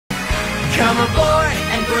Come aboard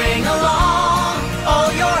and bring along all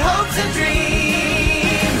your hopes and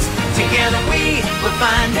dreams. Together we will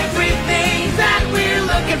find everything that we're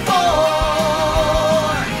looking for.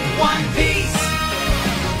 One piece.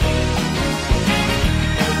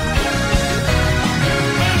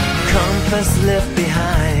 Compass left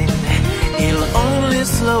behind, it'll only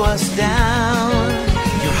slow us down.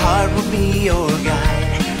 Your heart will be your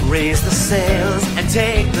guide. Raise the sails and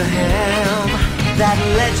take the helm. That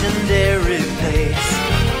legendary place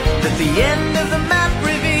that the end of the map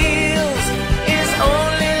reveals is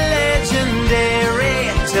only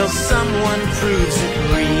legendary till someone proves it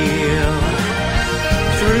real.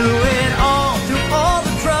 Through all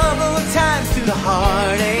the troubled times, through the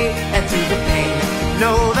heartache and through the pain,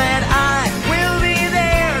 know that I will be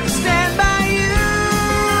there to stand by you,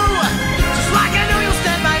 just like I know you'll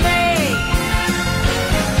stand by me.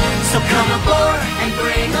 So come aboard and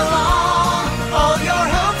bring along all your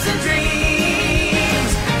hopes and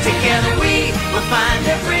dreams. Together we will find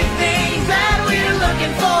everything that we're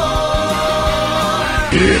looking for.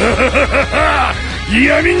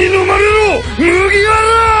 闇に飲まれろ麦わ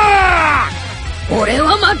ら。俺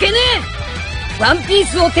は負けねえ。ワンピー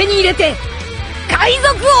スを手に入れて海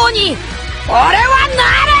賊王に俺はな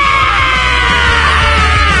る。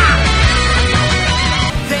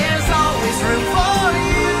 There's always room for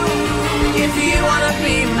you if you wanna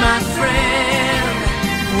be my friend.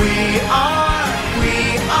 We are